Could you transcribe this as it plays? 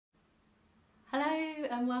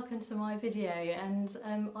and welcome to my video. And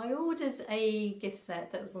I ordered a gift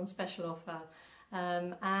set that was on special offer,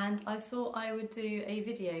 and I thought I would do a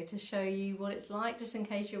video to show you what it's like, just in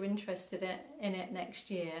case you're interested in it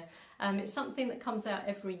next year. It's something that comes out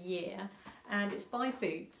every year and it's by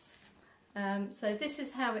Boots. So this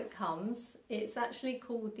is how it comes. It's actually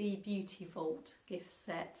called the Beauty Vault gift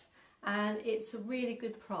set, and it's a really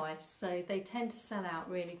good price, so they tend to sell out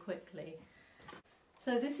really quickly.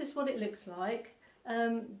 So this is what it looks like.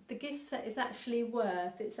 The gift set is actually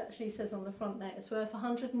worth, it actually says on the front there, it's worth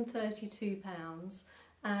 £132,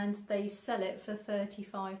 and they sell it for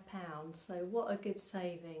 £35, so what a good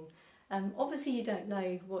saving. Obviously you don't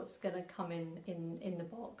know what's going to come in the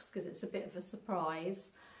box because it's a bit of a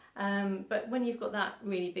surprise, but when you've got that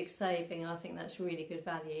really big saving, I think that's really good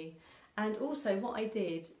value. And also what I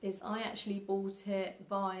did is I actually bought it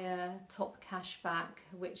via Top Cashback,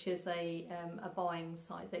 which is a buying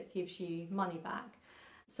site that gives you money back.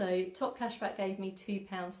 So Top Cashback gave me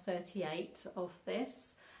 £2.38 off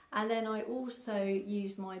this, and then I also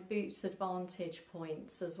used my Boots Advantage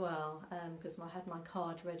points as well, because I had my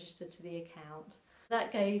card registered to the account.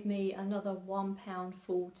 That gave me another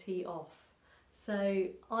 £1.40 off. So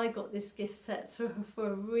I got this gift set for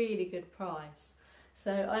a really good price.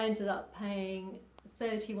 So I ended up paying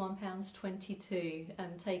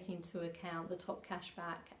 £31.22, taking into account the Top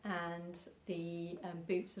Cashback and the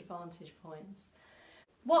Boots Advantage points.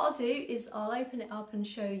 What I'll do is I'll open it up and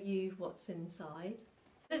show you what's inside.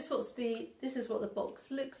 This is what the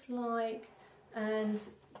box looks like, and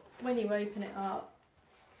when you open it up,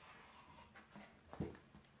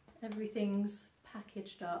 everything's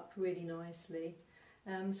packaged up really nicely.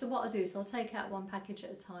 So what I'll do is I'll take out one package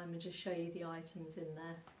at a time and just show you the items in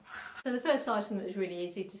there. So the first item that was really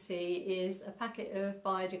easy to see is a packet of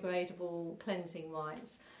biodegradable cleansing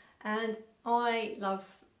wipes, and I love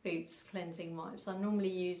Boots cleansing wipes. I normally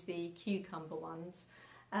use the cucumber ones,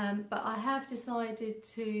 but I have decided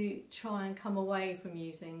to try and come away from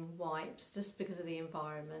using wipes just because of the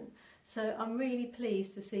environment. So I'm really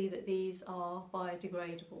pleased to see that these are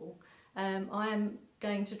biodegradable. I am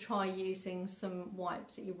going to try using some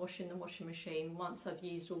wipes that you wash in the washing machine once I've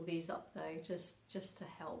used all these up though, just to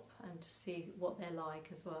help and to see what they're like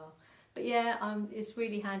as well. But yeah, it's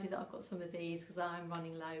really handy that I've got some of these because I'm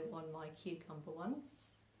running low on my cucumber ones.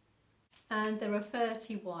 And there are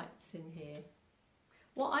 30 wipes in here.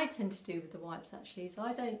 What I tend to do with the wipes actually is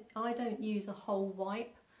I don't use a whole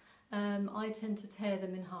wipe. I tend to tear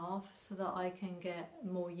them in half so that I can get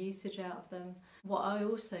more usage out of them. What I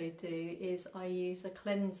also do is I use a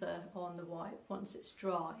cleanser on the wipe once it's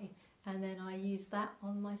dry, and then I use that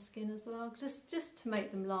on my skin as well, just to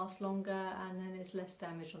make them last longer, and then there's less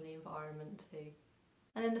damage on the environment too.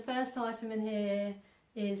 And then the first item in here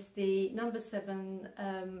is the number 7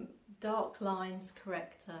 Dark Lines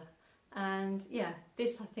Corrector, and yeah,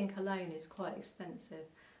 this I think alone is quite expensive.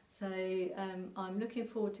 So I'm looking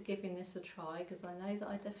forward to giving this a try because I know that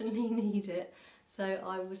I definitely need it. So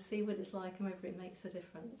I will see what it's like and whether it makes a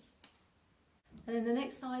difference. And then the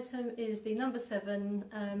next item is the number 7,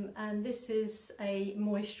 and this is a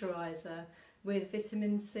moisturiser with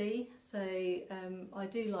vitamin C. So I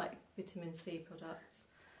do like vitamin C products.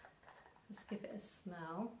 Let's give it a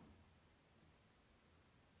smell.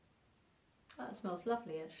 That smells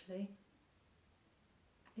lovely actually.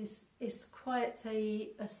 It's quite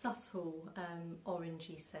a subtle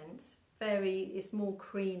orangey scent. It's more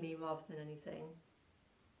creamy rather than anything.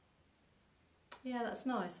 Yeah, that's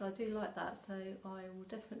nice. I do like that, so I will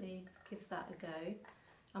definitely give that a go.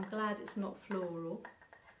 I'm glad it's not floral.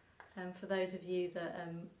 For those of you that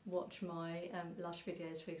watch my Lush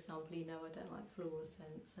videos, for example, you know I don't like floral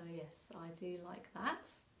scents, so yes, I do like that.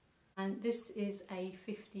 And this is a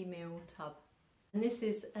 50ml tub. And this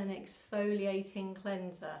is an exfoliating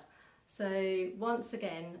cleanser. So once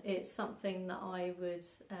again, it's something that I would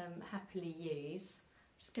happily use.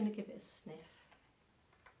 I'm just going to give it a sniff.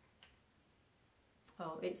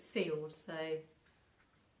 Oh, it's sealed, so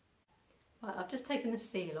right, I've just taken the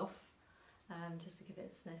seal off just to give it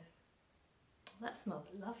a sniff. That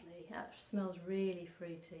smells lovely. That smells really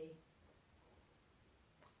fruity.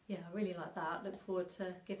 Yeah, I really like that. Look forward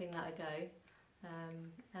to giving that a go.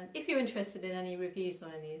 And if you're interested in any reviews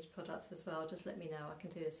on any of these products as well, just let me know. I can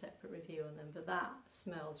do a separate review on them, but that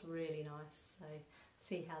smells really nice, so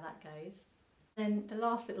see how that goes. Then the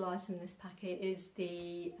last little item in this packet is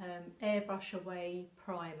the Airbrush Away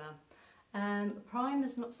Primer.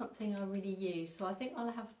 Primer's not something I really use, so I think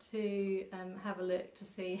I'll have to have a look to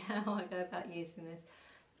see how I go about using this.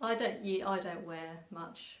 I don't wear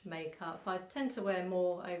much makeup. I tend to wear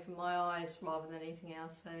more over my eyes rather than anything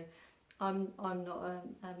else, so I'm not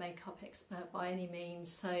a makeup expert by any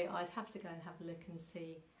means, so I'd have to go and have a look and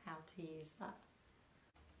see how to use that.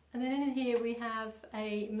 And then in here we have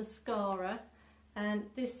a mascara, and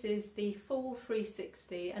this is the Full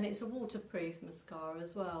 360, and it's a waterproof mascara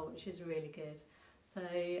as well, which is really good. So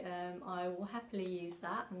I will happily use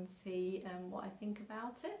that and see what I think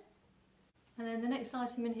about it. And then the next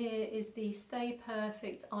item in here is the Stay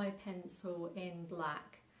Perfect eye pencil in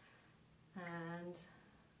black, and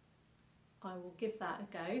I will give that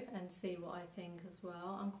a go and see what I think as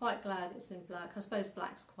well. I'm quite glad it's in black. I suppose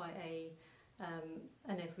black's quite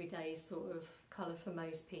an everyday sort of colour for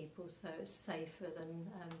most people, so it's safer than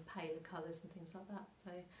paler colours and things like that.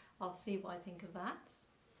 So I'll see what I think of that.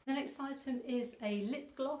 The next item is a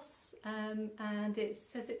lip gloss, and it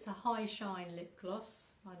says it's a high shine lip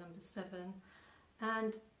gloss by number 7,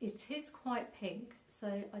 and it is quite pink, so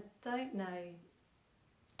I don't know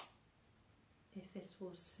if this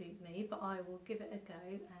will suit me, but I will give it a go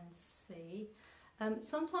and see.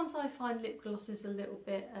 Sometimes I find lip glosses a little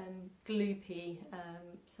bit gloopy,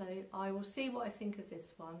 so I will see what I think of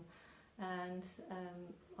this one, and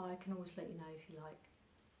I can always let you know if you like.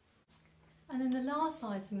 And then the last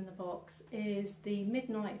item in the box is the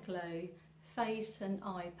Midnight Glow Face and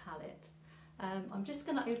Eye Palette. I'm just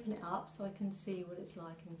going to open it up so I can see what it's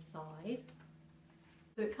like inside.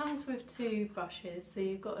 So it comes with 2 brushes, so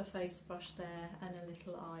you've got a face brush there and a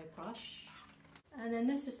little eye brush. And then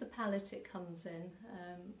this is the palette it comes in.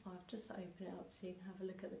 I've just opened it up so you can have a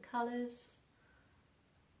look at the colours.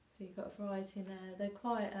 So you've got a variety in there. They're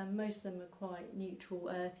quite, most of them are quite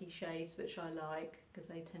neutral, earthy shades, which I like because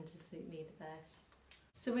they tend to suit me the best.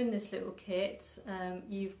 So in this little kit,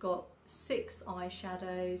 you've got 6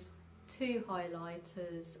 eyeshadows, 2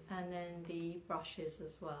 highlighters, and then the brushes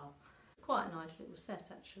as well. It's quite a nice little set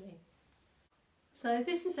actually. So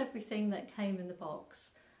this is everything that came in the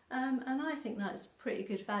box. And I think that's pretty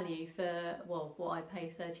good value for, well, what I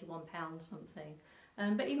pay £31 something.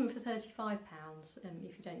 But even for £35,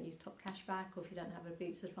 if you don't use Top Cashback or if you don't have a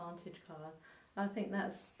Boots Advantage card, I think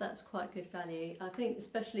that's quite good value. I think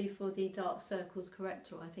especially for the Dark Circles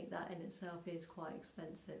corrector, I think that in itself is quite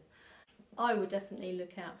expensive. I would definitely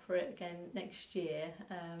look out for it again next year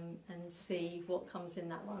and see what comes in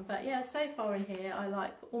that one. But yeah, so far in here I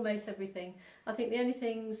like almost everything. I think the only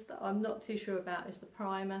things that I'm not too sure about is the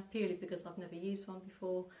primer, purely because I've never used one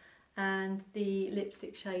before, and the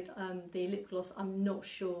lipstick shade, the lip gloss, I'm not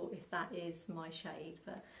sure if that is my shade.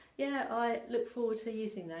 But yeah, I look forward to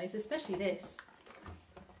using those, especially this.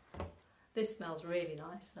 This smells really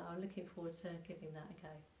nice, so I'm looking forward to giving that a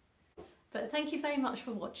go. But thank you very much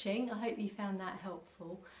for watching. I hope you found that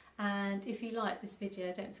helpful, and if you like this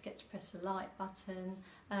video, don't forget to press the like button.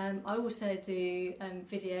 I also do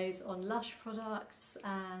videos on Lush products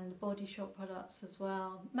and Body Shop products as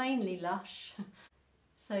well, mainly Lush.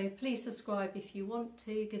 So please subscribe if you want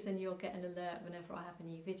to, because then you'll get an alert whenever I have a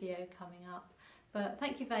new video coming up. But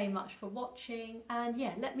thank you very much for watching, and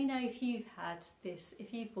yeah, let me know if you've had this,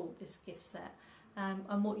 if you've bought this gift set.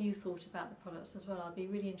 And what you thought about the products as well. I'd be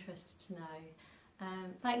really interested to know.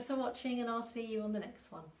 Thanks for watching, and I'll see you on the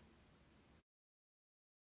next one.